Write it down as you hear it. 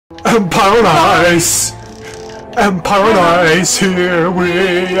Empire on Ice! Empire on Ice, here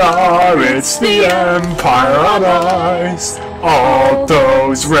we are, it's the Empire on Ice. All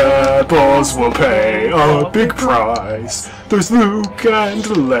those rebels will pay a big price. There's Luke and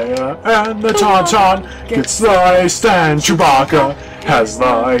Leia, and the Tauntaun gets sliced, and Chewbacca has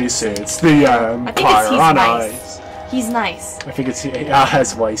lice. It's the Empire on Ice. He's nice. I think it's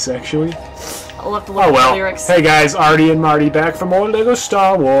has lice, actually. I'll have to look at the lyrics. Hey guys, Artie and Marty back from more Lego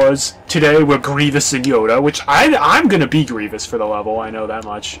Star Wars. Today we're Grievous and Yoda, which I'm gonna be Grievous for the level, I know that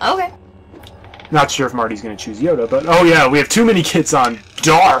much. Okay. Not sure if Marty's gonna choose Yoda, but oh yeah, we have too many kits on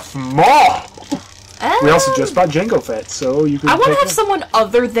Darth Maul! We also just bought Jango Fett, so you can I want to have someone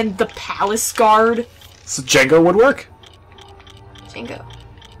other than the Palace Guard. So Jango would work.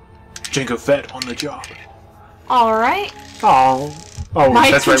 Jango Fett on the job. Alright. Oh,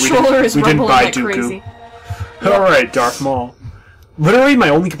 my that's controller right, is we didn't buy like Dooku. crazy. Alright, Darth Maul. Literally, my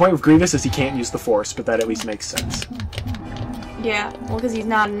only complaint with Grievous is he can't use the Force, but that at least makes sense. Yeah, well, because he's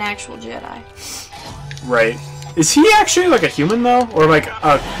not an actual Jedi. Right. Is he actually like a human, though? Or like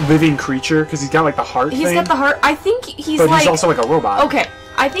a living creature? Because he's got like the heart He's thing? got the heart. I think he's but like... he's also like a robot. Okay,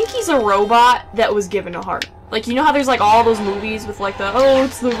 I think he's a robot that was given a heart. Like, you know how there's like all those movies with like the, oh,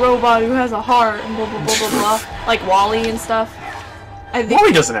 it's the robot who has a heart, and blah, blah, blah, blah, blah. Like WALL-E and stuff. I think...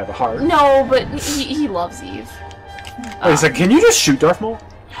 WALL-E doesn't have a heart. No, but he loves Eve. Wait a second, can you just shoot Darth Maul?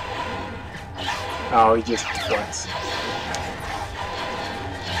 Oh, he just deflects.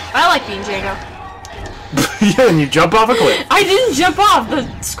 I like being Jango. Yeah, and you jump off a cliff. I didn't jump off.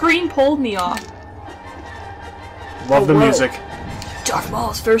 The screen pulled me off. Love the music. Darth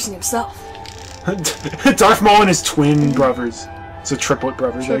Maul is versing himself. Darth Maul and his twin brothers. So triplet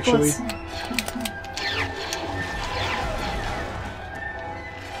brothers, Triplets. actually.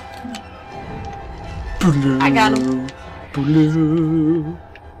 Blue, I got him. Blue.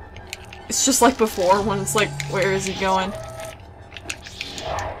 It's just like before when it's like, where is he going?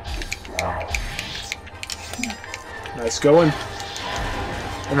 Nice going.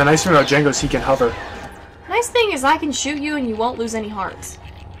 And the nice thing about Jango is he can hover. Nice thing is I can shoot you and you won't lose any hearts.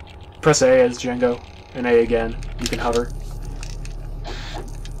 Press A as Jango, and A again. You can hover.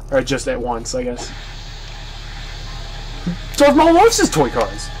 Or just at once, I guess. Darth Maul loves his toy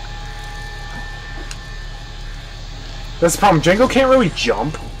cars! That's the problem. Jango can't really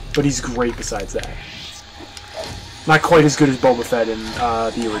jump, but he's great besides that. Not quite as good as Boba Fett in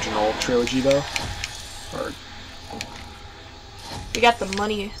the original trilogy, though. Or... We got the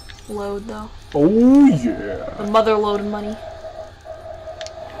money load, though. Oh, yeah. The mother load of money.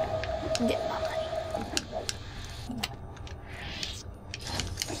 I'm getting my money.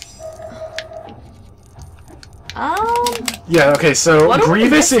 Yeah, okay, so what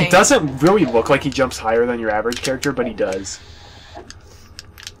Grievous, it doesn't really look like he jumps higher than your average character, but he does.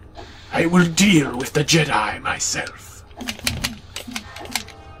 I will deal with the Jedi myself.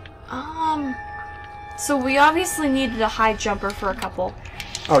 So we obviously needed a high jumper for a couple.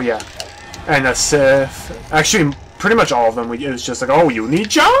 Oh, yeah. And a Sith. Actually, pretty much all of them, it was just like, oh, you need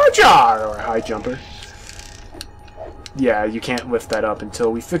Jar Jar! Or a high jumper. Yeah, you can't lift that up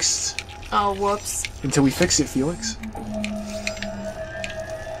until we fix... Oh, whoops. Until we fix it, Felix.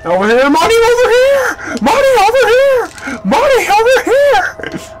 Over here! Money over here! Money over here! Money over here!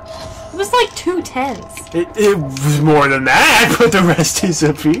 It was like 2 tens. It was more than that, but the rest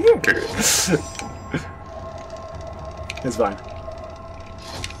disappeared. It's fine.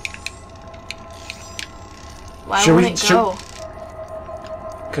 Why wouldn't it go?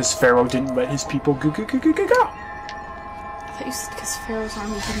 Because Pharaoh didn't let his people go. I thought you said because Pharaoh's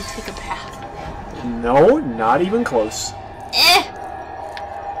army didn't take a bath. No, not even close.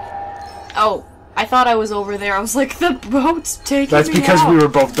 Oh, I thought I was over there. I was like, the boat's taking That's me because out. we were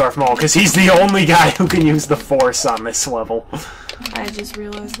both Darth Maul, because he's the only guy who can use the Force on this level. I just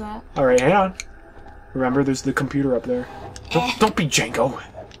realized that. Alright, hang on. Remember, there's the computer up there. Don't be Jango.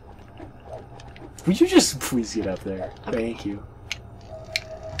 Will you just please get up there? Okay. Thank you.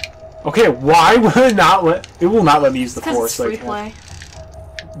 Okay, why will it not let... It will not let me use the Force. It's free play.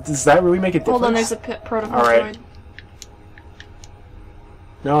 Does that really make a difference? Hold on, there's a protocol droid. droid.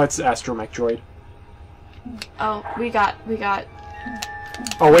 No, it's Astromech droid. Oh, we got...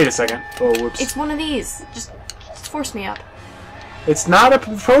 Oh, wait a second. Oh, whoops. It's one of these. Just force me up. It's not a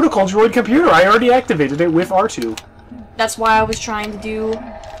protocol droid computer. I already activated it with R2. That's why I was trying to do...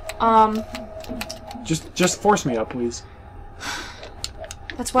 Just force me up, please.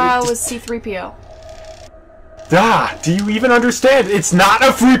 That's why I was C-3PO. Ah, do you even understand? It's not a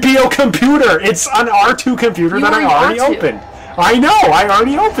 3PO computer! It's an R2 computer that I already opened. I know! I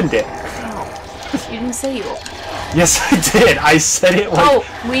already opened it! Oh. You didn't say you opened it. Yes, I did. I said it like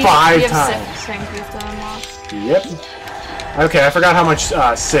 5 times. Sif things we have to unlock. Yep. Okay, I forgot how much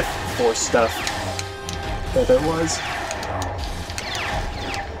Sif Force stuff that there was.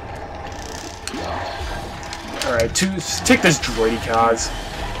 Alright, take this droidy cause.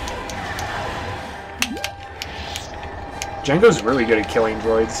 Django's really good at killing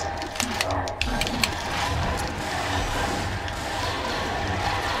droids.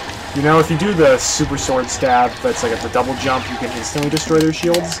 You know, if you do the super sword stab that's like at the double jump, you can instantly destroy their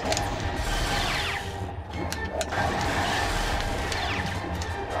shields.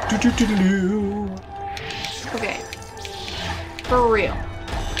 Okay. For real.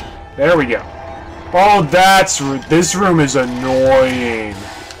 There we go. Oh, this room is annoying.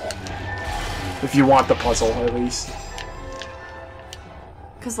 If you want the puzzle, at least.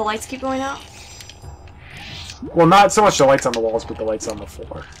 Because the lights keep going out? Well, not so much the lights on the walls, but the lights on the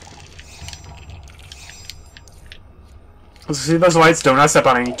floor. See those lights? Do not step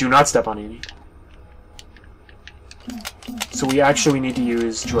on any. Do not step on any. So we actually need to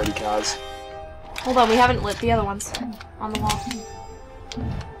use droidy cause. Hold on, we haven't lit the other ones on the wall.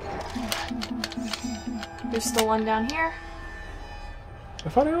 There's still one down here. I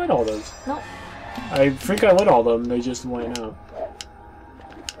thought I lit all those. Nope. I think I lit all of them, they just went out.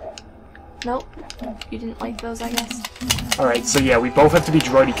 Nope. You didn't like those, I guess. Alright, so yeah, we both have to be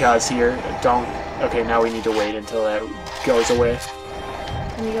droidy cause here. Don't... Okay, now we need to wait until that goes away.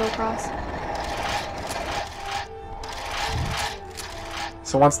 Can we go across?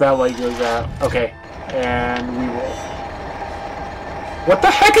 So once that light goes out... Okay, and we will... What the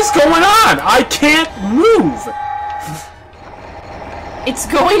heck is going on? I can't move! It's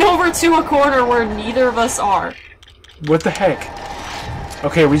going over to a corner where neither of us are. What the heck?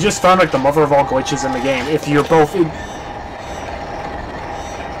 Okay, we just found like the mother of all glitches in the game. If you're both in...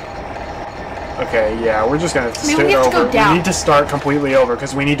 Okay, yeah, we're just gonna start over. We need to start completely over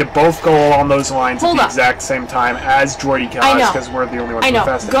because we need to both go along those lines at the exact same time as droidy cause because we're the only ones who are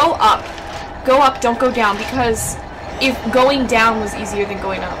faster. Go up. Go up, don't go down, because if going down was easier than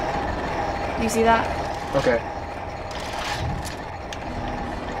going up. Do you see that? Okay.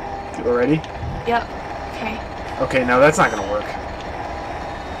 You ready? Yep. Okay. Okay, no, that's not gonna work.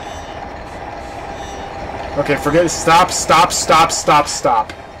 Okay, forget it. Stop.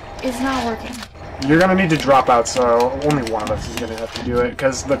 It's not working. You're gonna need to drop out, so only one of us is gonna have to do it,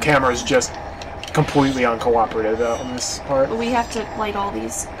 because the camera is just completely uncooperative on this part. But we have to light all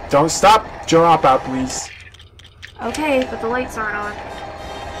these. Don't stop! Drop out, please. Okay, but the lights aren't on.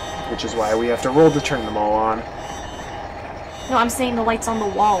 Which is why we have to roll to turn them all on. No, I'm saying the lights on the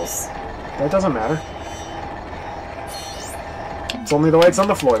walls. That doesn't matter. It's only the lights on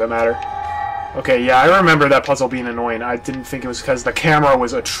the floor that matter. Okay, yeah, I remember that puzzle being annoying. I didn't think it was because the camera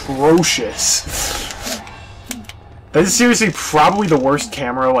was atrocious. That is seriously probably the worst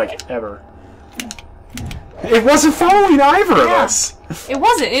camera, like, ever. It wasn't following either of us. It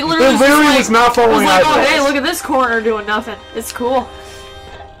wasn't. It literally was not following either of us. Oh, hey, look at this corner doing nothing. It's cool.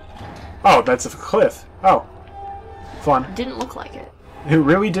 Oh, that's a cliff. Oh. Fun. It didn't look like it. It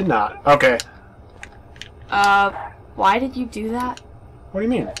really did not. Okay. Why did you do that? What do you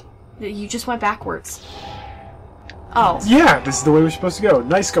mean? You just went backwards. Oh. Yeah, this is the way we're supposed to go.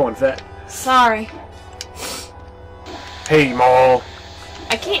 Nice going, Vet. Sorry. Hey, Maul.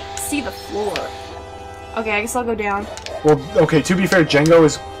 I can't see the floor. Okay, I guess I'll go down. Well, okay, to be fair, Django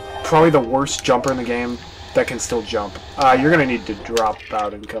is probably the worst jumper in the game that can still jump. You're gonna need to drop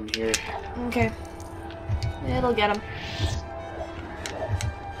out and come here. Okay. It'll get him.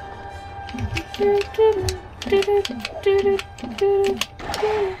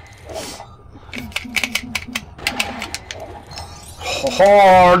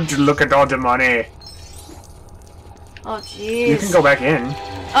 Oh, look at all the money. Oh, jeez. You can go back in.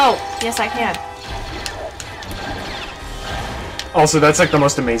 Oh, yes I can. Also, that's like the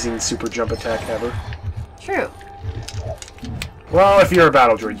most amazing super jump attack ever. True. Well, if you're a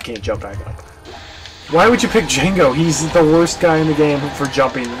battle droid, you can't jump back up. Why would you pick Django? He's the worst guy in the game for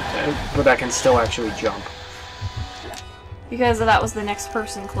jumping, but that can still actually jump. Because that was the next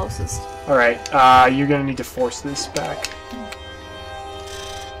person closest. Alright, you're gonna need to force this back.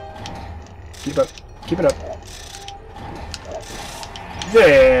 Keep up. Keep it up.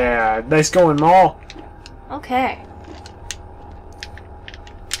 Yeah! Nice going, Maul! Okay.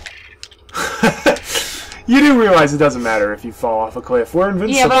 You do realize it doesn't matter if you fall off a cliff. We're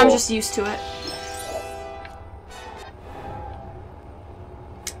invincible. Yeah, but I'm just used to it.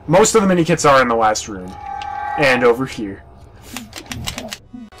 Most of the mini-kits are in the last room. And over here.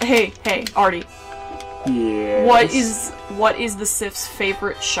 Hey, Artie. Yeah. What is the Sif's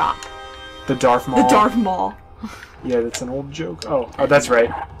favorite shop? The Darth Maul. The Darth Maul. Yeah, that's an old joke. Oh, that's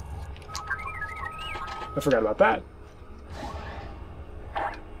right. I forgot about that.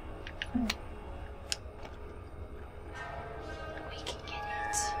 We can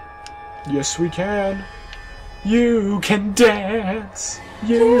get it. Yes, we can. You can dance.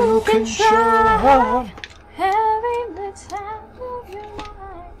 You can jump. Having the time of your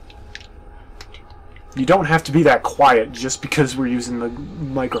life. You don't have to be that quiet just because we're using the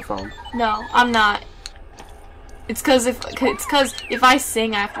microphone. No, I'm not. It's cause if I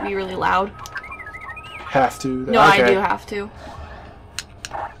sing, I have to be really loud. Have to? No, okay. I do have to.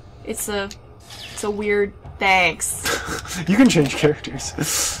 It's a weird. Thanks. You can change characters.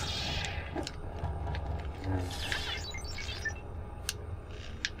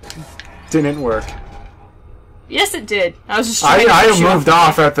 Didn't work. Yes, it did. I was just trying to I show moved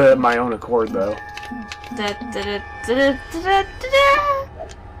off at my own accord, though.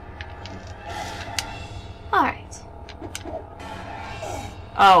 Alright.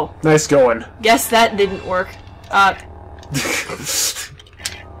 Oh. Nice going. Guess that didn't work.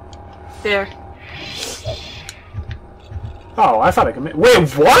 There. Oh, I thought I could make.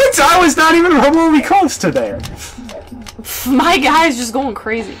 Wait, what? I was not even remotely close to there. My guy's just going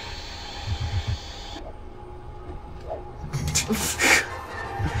crazy.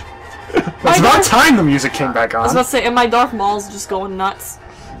 It's about time the music came back on. I was about to say, and my Darth Maul's just going nuts.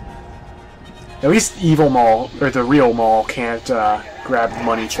 At least Evil Maul, or the real Maul, can't grab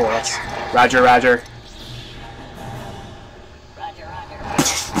money for us. Roger, roger.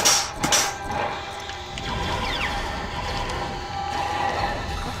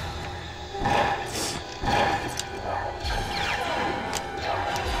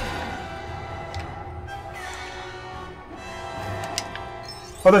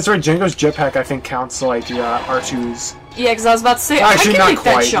 Oh, that's right. Django's jetpack, I think, counts like R2's. Yeah, because I was about to say, Actually, I not can make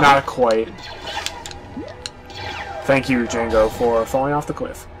that quite. jump. Not quite. Thank you, Django, for falling off the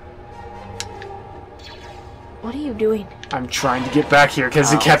cliff. What are you doing? I'm trying to get back here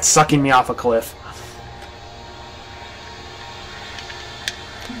because it kept sucking me off a cliff.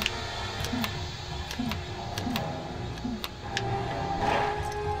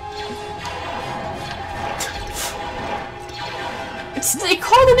 They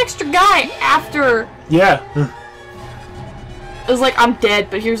called an extra guy after. Yeah. It was like, I'm dead,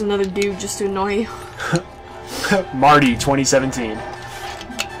 but here's another dude just to annoy you. Marty, 2017.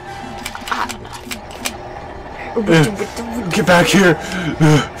 I don't know. Get back here.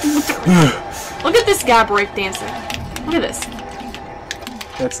 Look at this guy breakdancing. Look at this.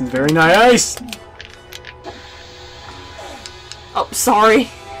 That's very nice. Oh, sorry.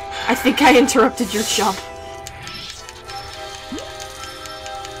 I think I interrupted your jump.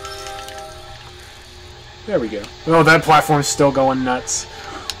 There we go. Oh, that platform's still going nuts.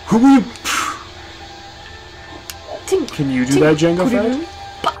 Can you do that, Django Fett?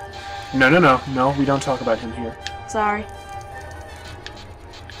 No, we don't talk about him here. Sorry.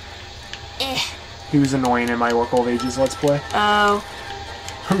 He was annoying in my Oracle of Ages Let's Play. Oh.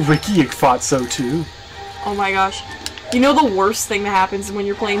 Ricky thought so too. Oh my gosh. You know the worst thing that happens when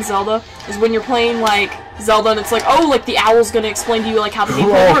you're playing Zelda? Is when you're playing, like, Zelda and it's like, oh, like, the owl's gonna explain to you, like, how the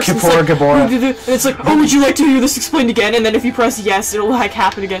gameplay works. And it's like, oh, would you like to hear this explained again? And then if you press yes, it'll, like,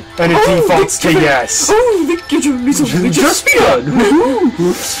 happen again. And it defaults to yes. Oh, just begun!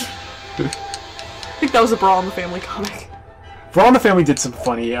 I think that was a Brawl in the Family comic. Brawl in the Family did some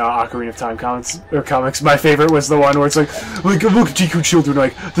funny Ocarina of Time comics. My favorite was the one where it's like look at Tiku children,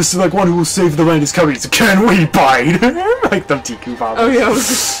 like, this is like one who will save the land is coming. It's like, can we bite? Like the Tiku bombs. Oh yeah, it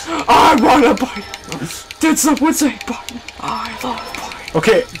was like, I wanna bite. Did someone say bite? I love bite.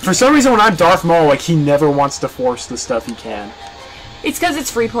 Okay, for some reason when I'm Darth Maul, like, he never wants to force the stuff he can. It's because it's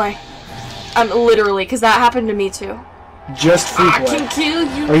free play. Literally, because that happened to me too. Just free play. I can kill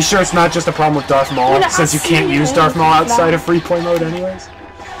you. Are you sure it's not just a problem with Darth Maul, since you can't use Darth Maul outside of free play mode anyways?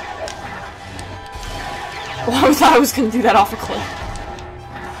 Well, I thought I was gonna do that off a cliff.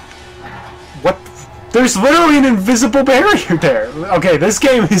 What? There's literally an invisible barrier there! Okay, this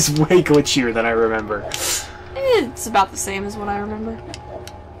game is way glitchier than I remember. It's about the same as what I remember.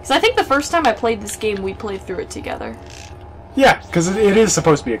 Because I think the first time I played this game, we played through it together. Yeah, because it is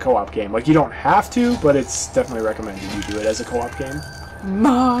supposed to be a co-op game. Like, you don't have to, but it's definitely recommended you do it as a co-op game.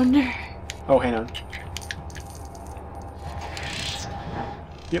 Money. Oh, hang on.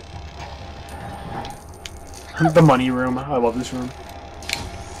 Yep. The money room. I love this room.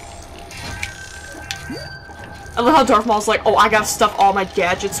 I love how Darth Maul's like, oh, I gotta stuff all my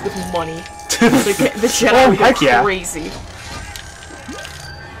gadgets with money. the Jedi would go crazy.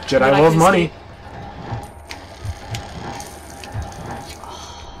 Jedi love money.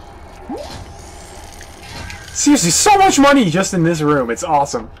 Seriously, so much money just in this room. It's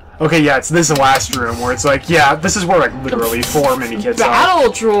awesome. Okay, yeah, it's this last room where it's like, yeah, this is where like literally 4 mini kids are.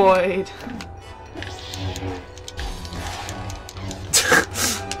 Battle droid.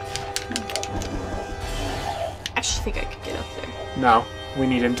 I actually think I could get up there. No, we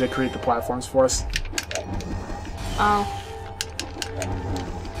need him to create the platforms for us. Oh.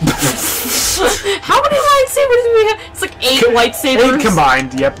 How many lightsabers do we have? It's like 8 lightsabers. 8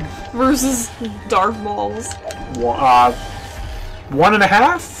 combined, yep. Versus Darth Maul's.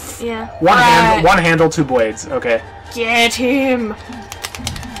 1.5? Yeah. One handle, 2 blades. Okay. Get him!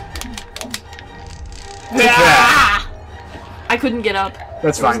 Yeah. I couldn't get up.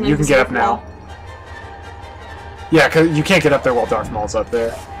 That's fine. You can get up now. Yeah, because you can't get up there while Darth Maul's up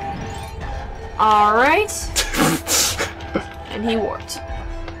there. Alright. And he warped.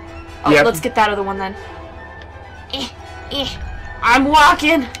 Oh, yep. Let's get that other one then. I'm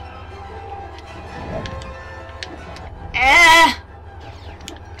walking!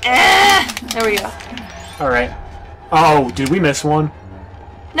 There we go. Alright. Oh, did we miss one?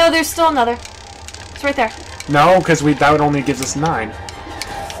 No, there's still another. It's right there. No, because that only gives us 9.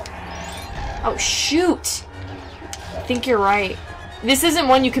 Oh, shoot! I think you're right. This isn't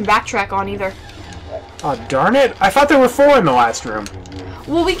one you can backtrack on either. Oh, darn it! I thought there were 4 in the last room.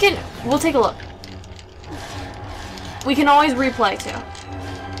 Well, we'll take a look. We can always replay, too.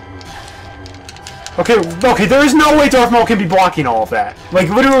 Okay, there is no way Darth Maul can be blocking all of that. Like,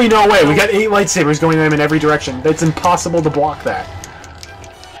 literally no way. We got 8 lightsabers going at him in every direction. It's impossible to block that.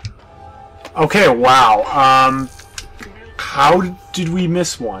 Okay, wow. How did we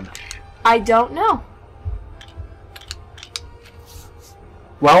miss one? I don't know.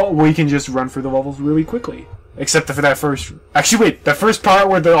 Well, we can just run through the levels really quickly. Except for that first... Actually, wait. That first part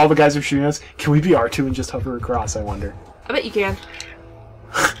where all the guys are shooting us, can we be R2 and just hover across, I wonder? I bet you can.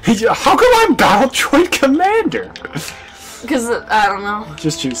 How come I'm Battle Droid Commander? Because, I don't know.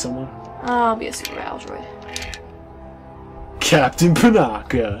 Just choose someone. I'll be a Super Battle Droid. Captain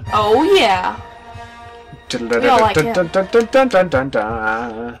Panaka. Oh, yeah. We all like him.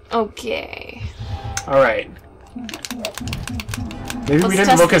 Okay. Alright. Maybe we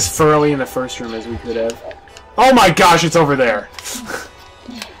didn't look as thoroughly in the first room as we could have. Oh my gosh, it's over there!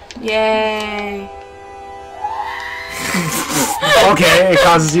 Yay! Okay, it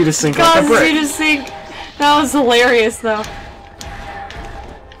causes you to sink like a brick. Causes you to sink. That was hilarious, though.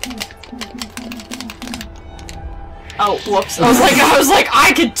 Oh, whoops! I was like,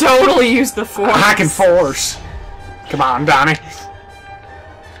 I could totally use the Force. Hacking Force. Come on, Donnie.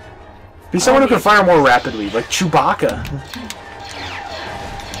 Be someone who can fire more rapidly, like Chewbacca.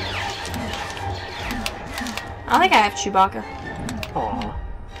 I think I have Chewbacca. Aww.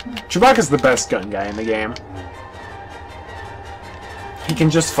 Chewbacca's the best gun guy in the game. He can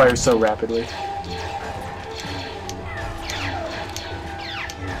just fire so rapidly.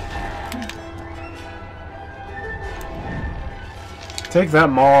 Take that,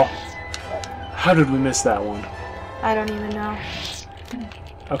 Maul. How did we miss that one? I don't even know.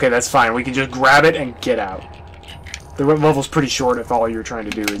 Okay, that's fine. We can just grab it and get out. The level's pretty short if all you're trying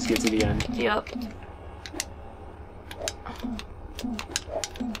to do is get to the end. Yep.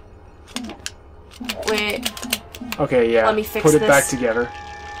 Wait. Okay, yeah. Let me fix Put it this. back together.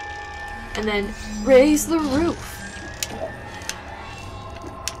 And then raise the roof.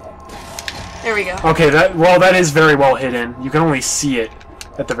 There we go. Okay, that is very well hidden. You can only see it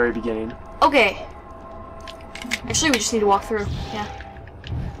at the very beginning. Okay. Actually, we just need to walk through. Yeah.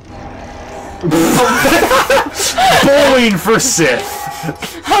 Bowling for Sith.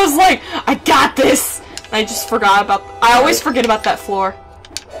 I was like, I got this. I just forgot about. I always forget about that floor.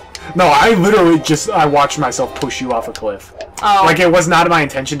 No, I literally I watched myself push you off a cliff. Oh. Like, it was not my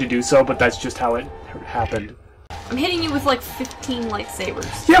intention to do so, but that's just how it happened. I'm hitting you with like 15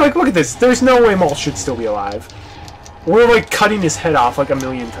 lightsabers. Yeah, like, look at this. There's no way Maul should still be alive. We're, like, cutting his head off like a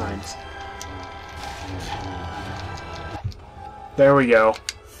million times. There we go.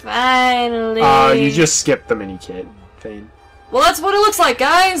 Finally. You just skipped the mini-kit thing. Well, that's what it looks like,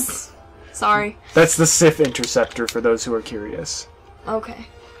 guys. Sorry. That's the Sith Interceptor, for those who are curious. Okay.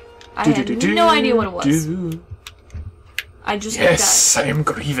 I had no idea what it was. I just looked at it. Yes, I am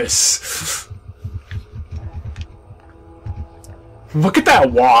Grievous. Look at that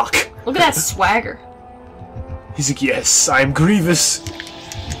walk. Look at that swagger. He's like, yes, I am Grievous.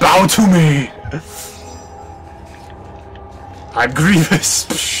 Bow to me. I'm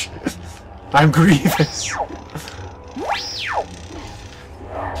Grievous. I'm Grievous.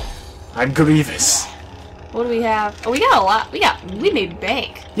 I'm Grievous. What do we have? Oh, we got a lot. We made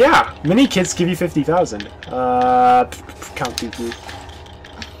bank. Yeah, mini kits give you 50,000. Count Dooku.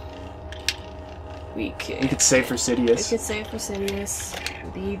 We We could save for Sidious. We could save for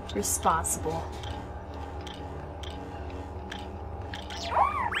Sidious. Be responsible.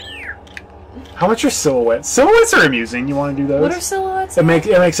 How much are silhouettes? Silhouettes are amusing. You want to do those? What are silhouettes? It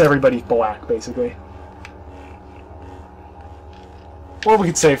makes everybody black, basically. Or we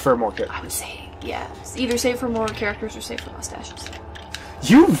could save for more characters. I would say, yeah. Either save for more characters or save for mustaches.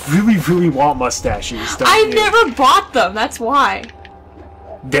 You really, really want mustaches, don't I you? never bought them, that's why.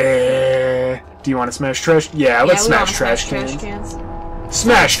 Duh. Do you want to smash trash? Yeah, let's smash trash cans.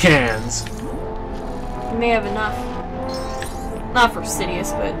 Smash cans! We may have enough. Not for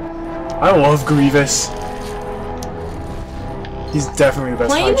Sidious, but... I love Grievous. He's definitely the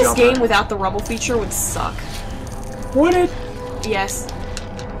best high playing this jumper. game without the rubble feature would suck. Would it? Yes.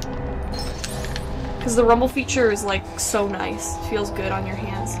 Because the rumble feature is, like, so nice. It feels good on your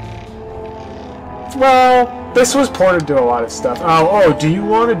hands. Well, this was ported to a lot of stuff. Oh, do you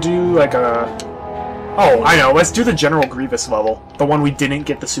want to do, like, a... Oh, I know. Let's do the General Grievous level. The one we didn't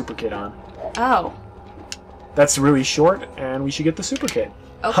get the Super Kit on. Oh. That's really short, and we should get the Super Kit.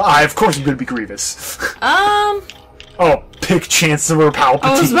 Okay. Of course I'm gonna be Grievous. Oh, pick Chancellor Palpatine.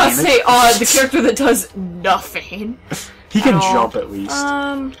 I was about to say, the character that does nothing. He can jump at least.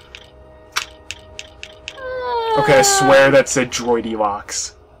 Okay, I swear that's a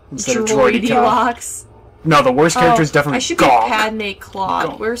Droidelox instead of Droidelox. No, the worst character is definitely I should Gog. be Padme Claude.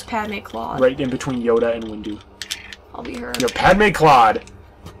 Gog. Where's Padme Claude? Right in between Yoda and Windu. I'll be her. You're Padme Claude.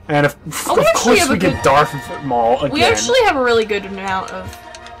 And of course we get Darth Maul again. We actually have a really good amount of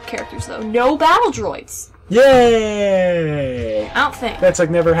characters, though. No battle droids. Yay! I don't think. That's like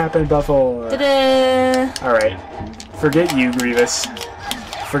never happened before. Ta-da! Alright. Forget you, Grievous.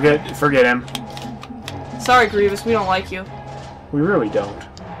 Forget him. Sorry, Grievous, we don't like you. We really don't.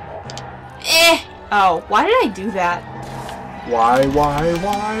 Oh, why did I do that? Why? Why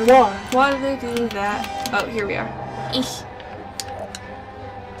did I do that? Oh, here we are. Eesh.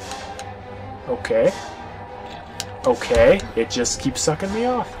 Okay, it just keeps sucking me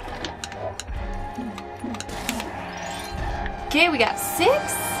off. Okay, we got 6?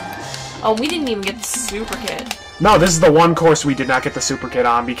 Oh, we didn't even get the Super Kit. No, this is the one course we did not get the Super Kit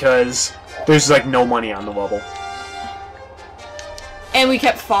on because there's like no money on the level. And we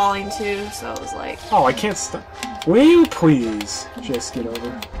kept falling too, so it was like... Oh, I can't stop. Will you please just get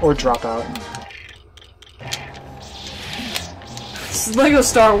over? Or drop out. This is Lego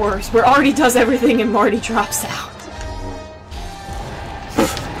Star Wars, where Artie does everything and Marty drops out.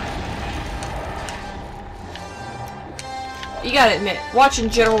 You gotta admit, watching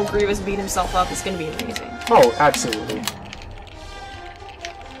General Grievous beat himself up is gonna be amazing. Oh, absolutely.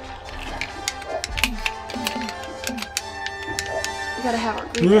 We gotta have our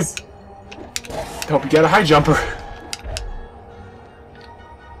Grievous. Hope you get a high jumper.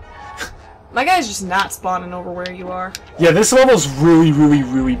 My guy's just not spawning over where you are. Yeah, this level's really, really,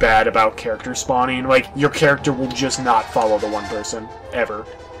 really bad about character spawning. Like, your character will just not follow the one person. Ever.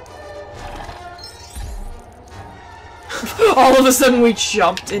 All of a sudden we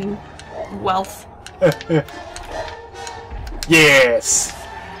jumped in wealth. Yes!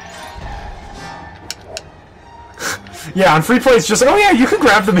 Yeah, on free play it's just like, oh yeah, you can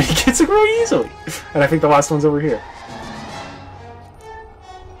grab the mini-kits really easily. And I think the last one's over here.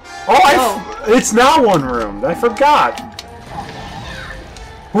 Oh, it's not one room. I forgot.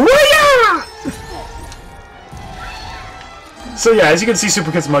 Woo-yah! So yeah, as you can see,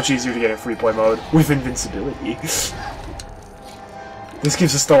 Super Kit's much easier to get in free play mode with invincibility. This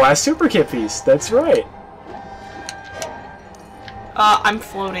gives us the last Super Kit piece. That's right. I'm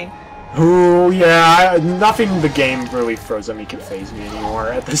floating. Ooh, yeah, nothing in the game really throws at me can phase me anymore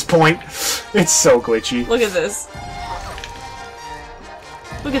at this point. It's so glitchy. Look at this.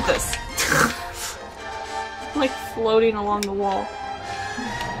 Look at this. I'm like floating along the wall.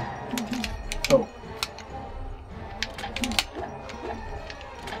 Oh.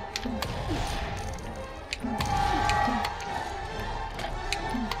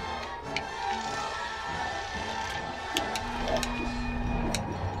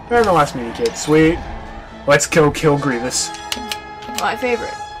 And the last mini kit. Sweet. Let's go kill Grievous. My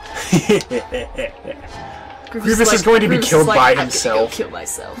favorite. Grievous is going to be killed by himself. Kill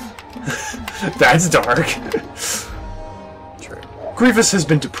myself. That's dark. True. Grievous has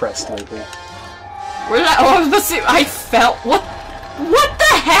been depressed lately. Where did I was about to say, I felt, what the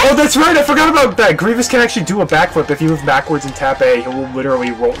heck? Oh, that's right, I forgot about that. Grievous can actually do a backflip. If you move backwards and tap A, he will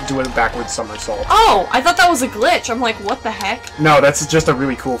literally do a backwards somersault. Oh, I thought that was a glitch. I'm like, what the heck? No, that's just a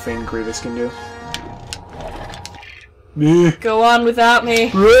really cool thing Grievous can do. Go on without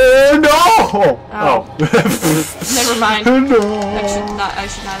me. No! Oh. Never mind. No. I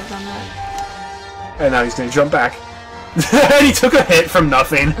should not have done that. And now he's gonna jump back. And he took a hit from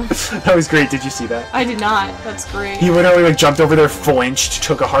nothing. That was great. Did you see that? I did not. That's great. He literally like jumped over there, flinched,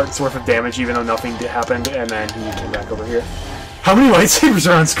 took a heart's worth of damage even though nothing happened, and then he came back over here. How many lightsabers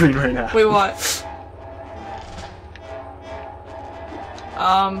are on screen right now? Wait, what?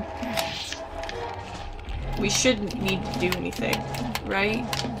 We shouldn't need to do anything, right?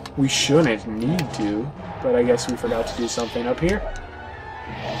 We shouldn't need to, but I guess we forgot to do something up here.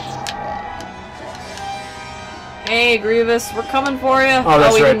 Hey, Grievous, we're coming for you. Oh,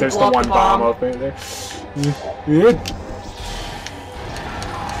 that's we right, didn't there's the blow up one bomb up right there.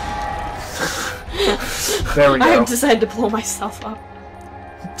 There we go. I decided to blow myself up.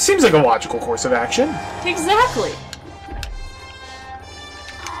 Seems like a logical course of action. Exactly.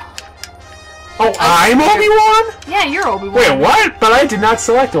 Oh, I'm Obi-Wan? Yeah, you're Obi-Wan. Wait, what? But I did not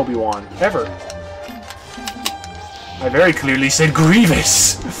select Obi-Wan, ever. I very clearly said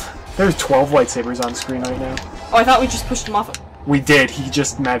Grievous. There's 12 lightsabers on screen right now. Oh, I thought we just pushed him off. We did. He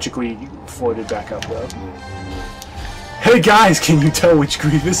just magically floated back up, though. Hey guys, can you tell which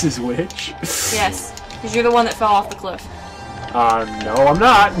Grievous is which? Yes, because you're the one that fell off the cliff. No, I'm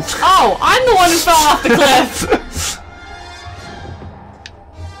not. Oh, I'm the one who fell off the cliff!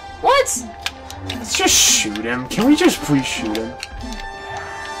 What? Let's just shoot him. Can we just please shoot him?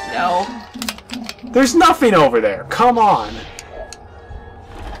 No. There's nothing over there. Come on.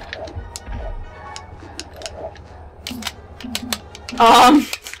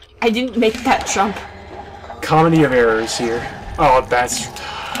 I didn't make that jump. Comedy of errors here. Oh, that's...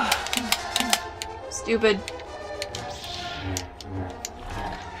 Stupid.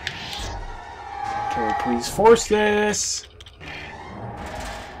 Can we please force this?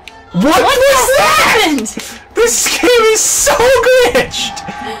 What was that? This game is so glitched!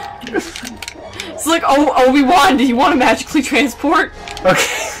 It's like, oh, Obi-Wan, do you want to magically transport? Okay.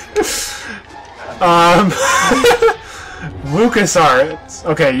 LucasArts.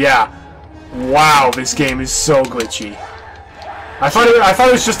 Okay, yeah. Wow, this game is so glitchy. I thought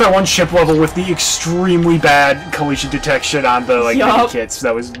it was just that one ship level with the extremely bad collision detection on the like mini kits.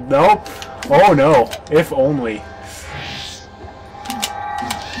 That was nope. Oh no. If only.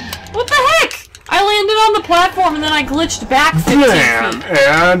 What the heck? I landed on the platform and then I glitched back 15 feet.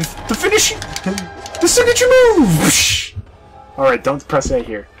 And the finishing, the signature move. All right, don't press A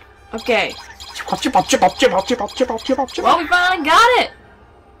here. Okay. Well, we finally got it!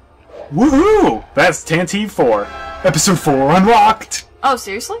 Woohoo! That's Tantive 4. Episode 4 unlocked! Oh,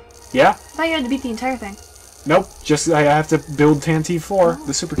 seriously? Yeah. I thought you had to beat the entire thing. Nope, just I have to build Tantive 4,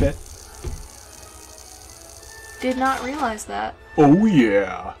 the super kit. Did not realize that. Oh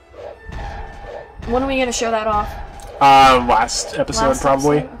yeah. When are we gonna show that off? Last episode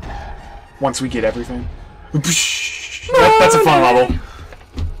probably. Once we get everything. That's a fun level.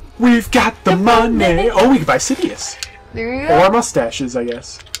 We've got the money! Oh, we can buy Sidious. There you go. Or mustaches, I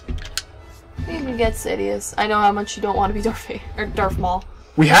guess. You can get Sidious. I know how much you don't want to be Darth Maul.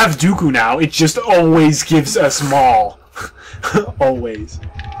 We have Dooku now. It just always gives us Maul. Always.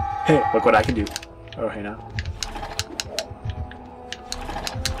 Hey, look what I can do. Oh, hey now.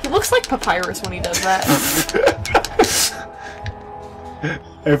 He looks like Papyrus when he does that.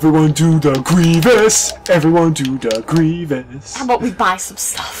 Everyone do the Grievous! Everyone do the Grievous! How about we buy some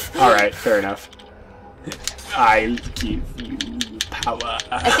stuff? Alright, fair enough. I'll give you power.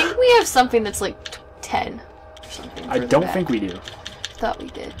 I think we have something that's like 10 or something. I don't think we do. Thought we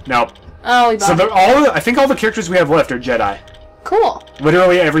did. Nope. Oh, we bought So I think all the characters we have left are Jedi. Cool.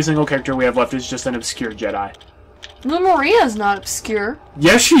 Literally every single character we have left is just an obscure Jedi. Lil Maria's not obscure.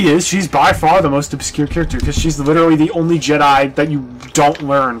 Yes, she is. She's by far the most obscure character because she's literally the only Jedi that you don't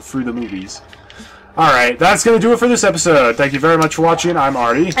learn through the movies. Alright, that's going to do it for this episode. Thank you very much for watching. I'm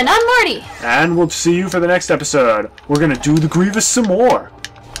Artie. And I'm Marty. And we'll see you for the next episode. We're going to do the Grievous some more.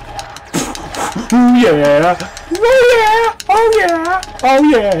 Oh yeah! Oh yeah! Oh yeah! Oh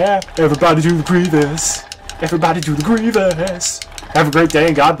yeah! Everybody do the Grievous. Everybody do the Grievous. Have a great day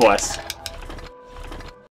and God bless.